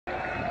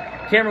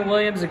Cameron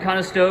Williams at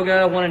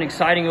Conestoga won an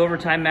exciting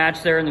overtime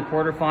match there in the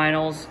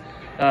quarterfinals.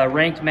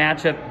 Ranked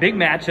matchup, big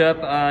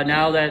matchup.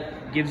 Now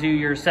that gives you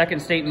your second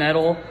state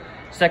medal,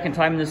 second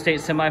time in the state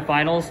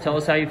semifinals. Tell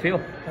us how you feel.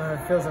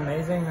 It feels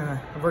amazing.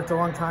 I've worked a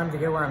long time to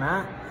get where I'm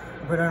at.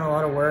 I put in a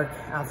lot of work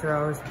after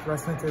I was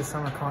wrestling through the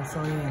summer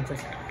constantly and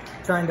just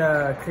trying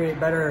to create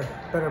better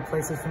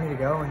places for me to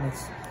go, and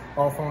it's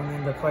all falling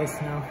into place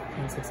now,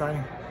 and it's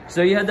exciting.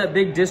 So you had that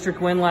big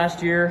district win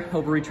last year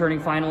over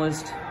returning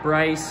finalist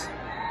Bryce.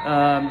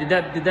 How'd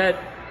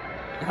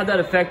that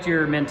affect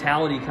your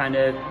mentality kind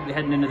of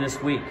heading into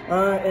this week?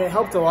 It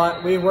helped a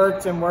lot. We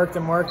worked and worked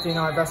and worked. You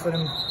know, I've wrestled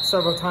him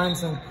several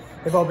times and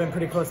they've all been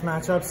pretty close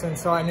matchups, and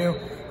so I knew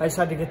I just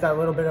had to get that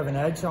little bit of an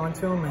edge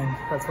onto him, and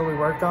that's what we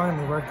worked on,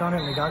 and we worked on it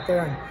and we got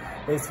there, and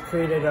it's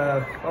created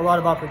a lot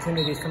of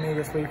opportunities for me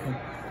this week and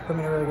put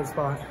me in a really good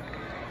spot.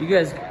 You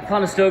guys,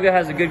 Conestoga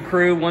has a good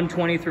crew,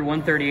 120 through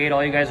 138.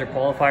 All you guys are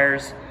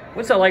qualifiers.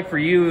 What's that like for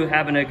you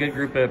having a good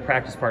group of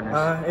practice partners?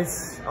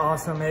 It's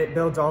awesome. It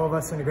builds all of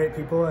us into great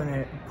people, and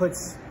it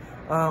puts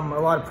a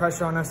lot of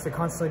pressure on us to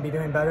constantly be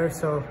doing better.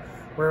 So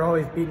we're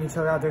always beating each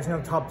other out. There's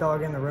no top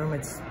dog in the room.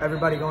 It's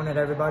everybody going at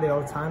everybody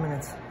all the time, and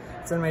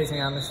it's an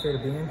amazing atmosphere to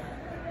be in.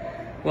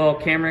 Well,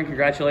 Cameron,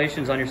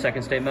 congratulations on your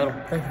second state medal.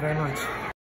 Thank you very much.